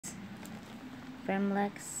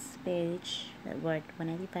Firmlex page that worth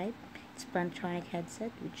 $195. It's Plantronic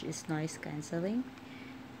headset, which is noise cancelling.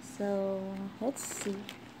 So let's see.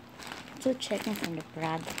 So checking from the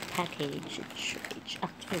product package, which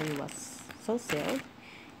actually was so sealed,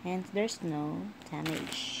 and there's no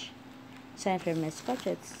damage. So for my scotch,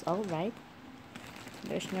 it's all right.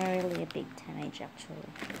 There's not really a big damage actually.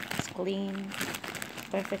 It's clean,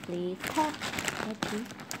 perfectly packed. Okay,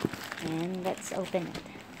 and let's open it.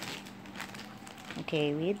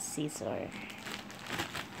 Okay, with scissor.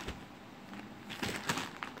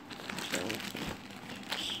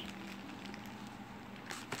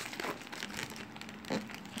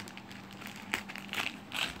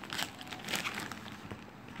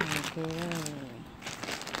 Okay.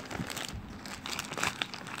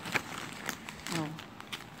 Oh,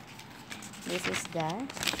 this is the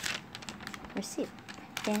receipt.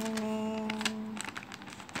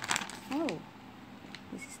 Oh,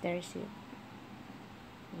 this is the receipt.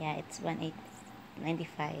 Yeah, it's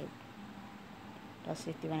 $1,895 plus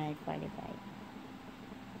 $51.45.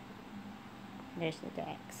 There's the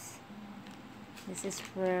tax. This is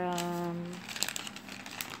from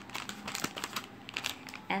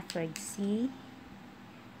FRC.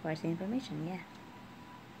 Where's the information? Yeah,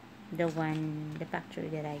 the factory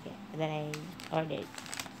that I ordered.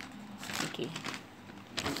 Okay,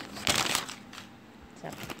 so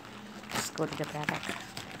let's go to the product.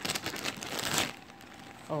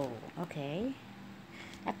 Oh, okay.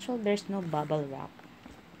 Actually, there's no bubble wrap.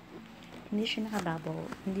 Hindi siya nakabalot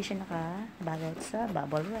sa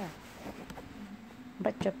bubble wrap.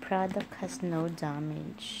 But the product has no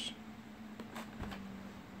damage.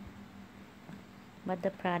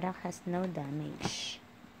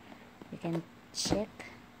 You can check.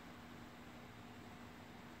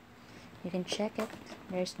 It.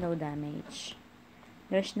 There's no damage.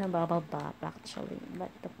 There's no bubble wrap actually,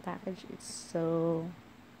 but the package is so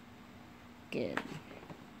good.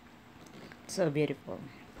 So beautiful.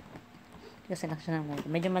 Kasi lang siya ng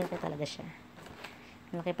medyo malaki talaga siya.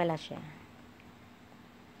 Malaki pala siya.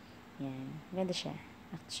 Yan. Ganda siya.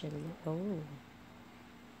 Actually. Oh.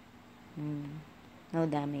 No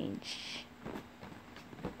damage.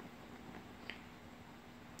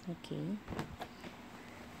 Okay.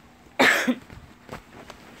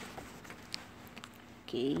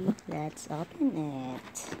 Okay. Let's open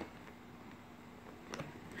it.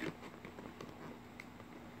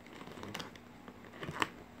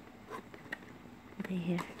 Okay,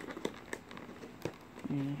 here.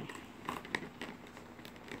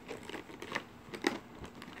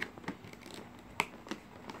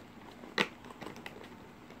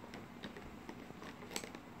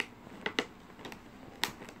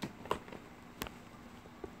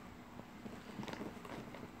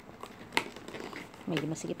 Medyo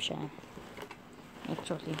masikip siya.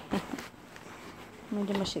 Actually.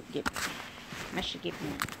 Medyo masikip. Masikip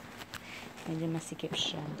na. Medyo masikip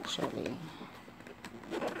siya actually.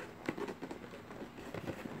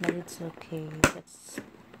 But it's okay.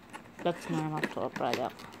 That's normal to a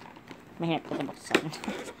product. Mahirap ko na buksan.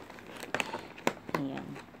 Ayan.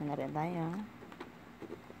 Hanapin tayo.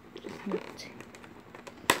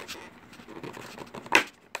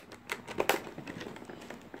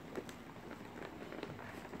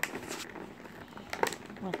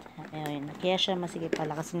 Ayun. Kaya siya masigit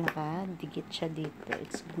pala kasi nakadikit siya dito.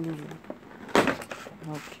 It's glue.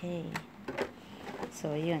 Okay.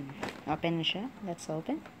 So, yun. Open na siya. Let's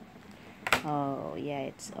open. Oh, yeah.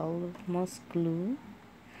 It's almost glue.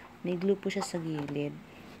 May glue po siya sa gilid.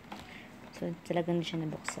 So, talagang hindi siya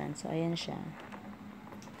nabuksan. So, ayan siya.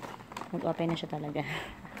 Nag-open na siya talaga.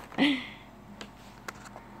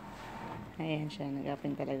 Ayan siya.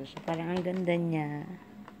 Nag-open talaga siya. Parang ang ganda niya.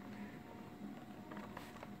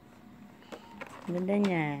 Ganda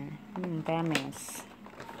niya. Promise.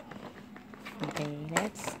 Okay,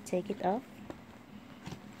 let's take it off.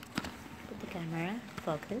 Put the camera.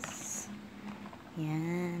 Focus.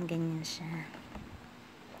 Yan. Ganyan siya.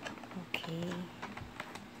 Okay.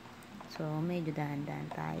 So, medyo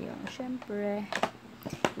dahan-dahan tayo. Siyempre,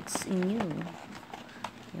 it's new.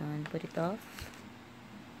 Yan. Put it off.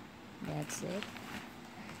 That's it.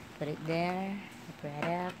 Put it there. The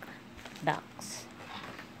product. Box.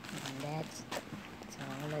 And that's it.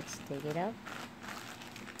 So let's take it up.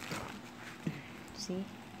 See?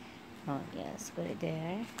 Oh yes, put it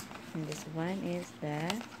there. And this one is the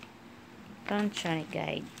Plantronic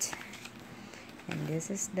guide. And this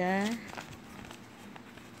is the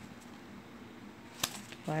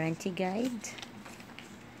warranty guide.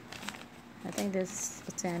 I think this is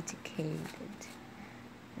authenticated.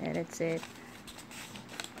 Yeah, that's it.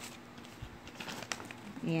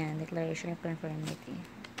 Yeah, declaration of conformity.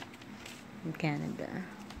 in Canada.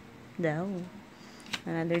 Daw.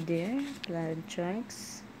 Another there,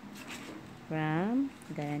 Plantronics from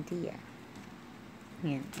Garantia.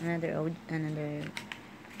 Yeah, another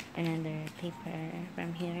paper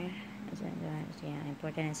from here. Yeah,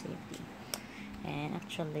 important and safety. And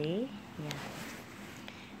actually, yeah,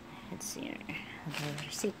 it's here. The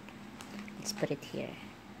receipt. Let's put it here.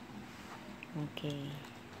 Okay.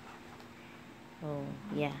 Oh,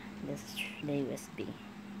 yeah, this is the USB.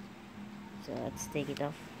 So let's take it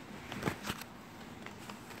off.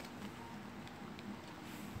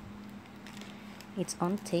 It's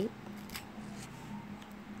on tape.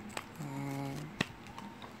 And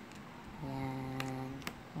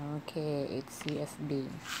okay, it's USB.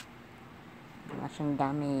 Nothing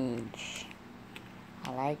damage. I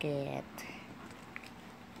like it.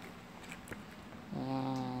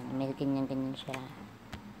 Yan, may ganyan-ganyan siya.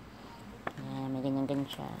 Yan, may ganyan-ganyan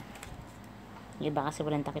siya. Yung iba kasi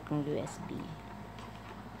walang takip ng USB.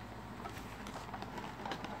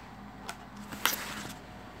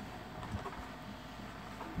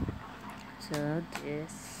 So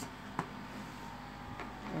this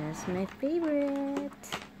is my favorite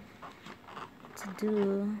to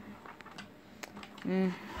do.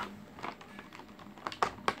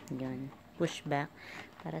 Yun, push back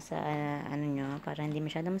para sa ano nyo, para hindi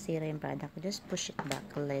masyadong masira yung product. Just push it back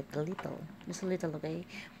a little, just a little, okay?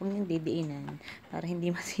 Huwag niyong didiinan para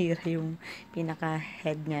hindi masira yung pinaka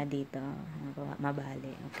head niya dito,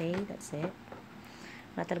 mabali. Okay, that's it.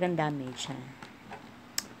 Wala talagang damage, ha.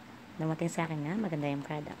 Dumating sa akin nga, maganda yung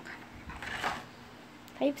product.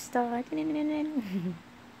 5 star.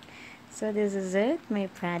 So this is it, my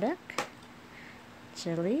product.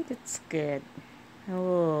 Actually, that's good.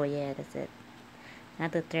 Oh, yeah, that's it.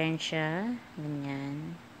 Nato-turn siya.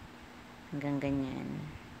 Ganyan. Hanggang ganyan.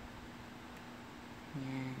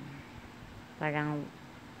 Yan. Parang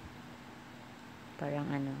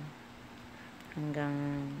ano.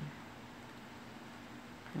 Hanggang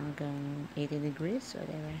 80 degrees,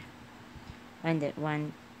 whatever. And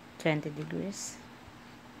 120 degrees.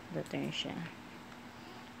 Nato-turn siya.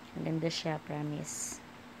 Ang ganda siya, promise.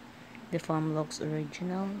 The foam looks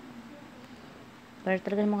original. Pero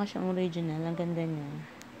talaga mukha siyang original. Ang ganda niya.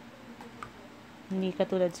 Hindi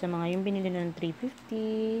katulad sa mga yung binili ng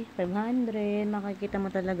 350, 500. Makikita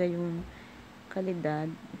mo talaga yung kalidad.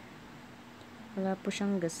 Wala po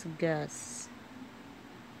siyang gas-gas.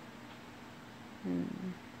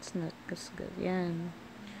 It's not gas-gas. Yan.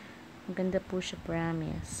 Ang ganda po siya,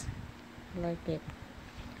 promise. I like it.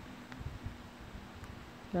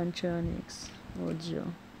 Plantronics audio.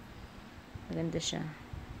 Maganda siya.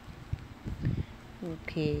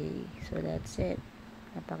 Okay, so that's it.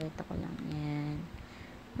 Napakita ko lang. Yan.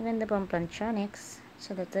 Maganda po ang Plantronics.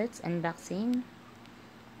 So that's it. Unboxing.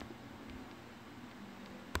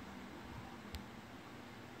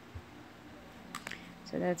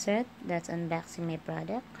 So that's it. That's unboxing my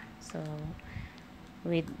product. So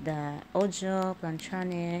with the audio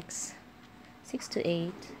Plantronics 6 to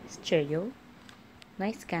 8 stereo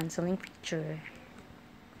noise cancelling feature.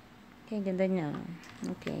 Okay, ganda niya.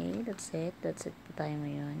 Okay, that's it. That's it po tayo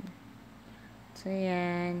ngayon. So,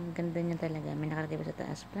 yan. Ganda niya talaga. May nakalagay pa sa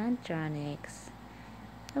taas. Plantronics.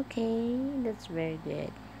 Okay, that's very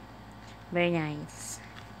good. Very nice.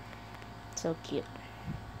 So cute.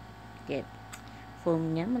 Cute.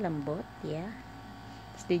 Foam niya, malambot. Yeah.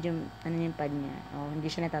 Tapos yung, ano yung pad niya. Oh,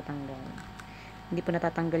 hindi siya natatanggal. Hindi po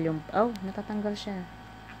natatanggal yung, oh, natatanggal siya.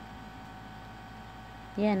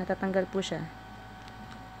 Yeah, natatanggal po siya.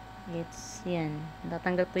 It's, yan.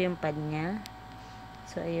 Natatanggal po yung pad niya.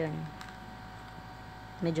 So, ayun.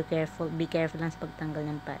 Medyo careful. Be careful lang sa pagtanggal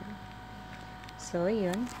ng pad. So,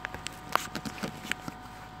 ayun.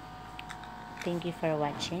 Thank you for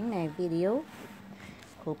watching my video.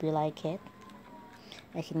 Hope you like it.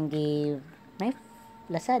 I can give my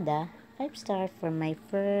Lazada 5 star for my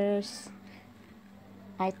first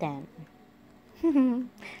item.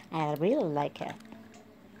 I really like it.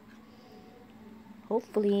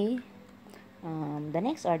 Hopefully, the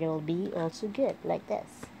next order will be also good like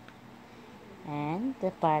this. And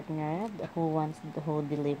the partner who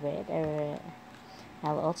delivered,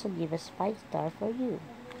 I'll also give us 5 star for you.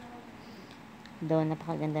 Though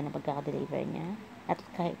napakaganda na pagkaka-deliver niya. At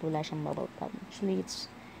kahit wala siyang bubble wrap. Actually, it's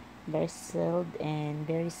very sealed and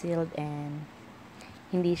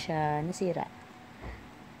hindi siya nasira.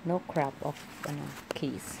 No crap of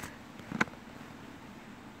case.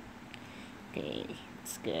 Okay,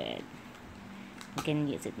 it's good. You can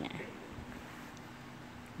use it na.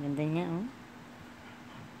 Ganda niya, oh.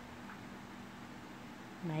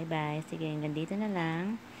 Bye-bye. Sige, hanggang dito na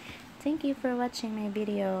lang. Thank you for watching my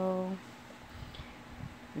video.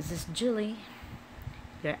 This is Julie,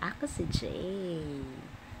 your ako si Jay.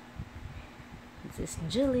 This is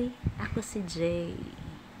Julie, ako si Jay.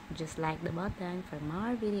 Just like the button for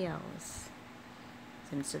more videos.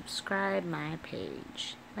 And subscribe my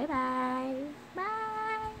page. Bye bye.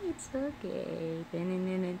 Bye. It's okay.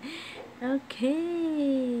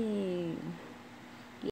 Okay.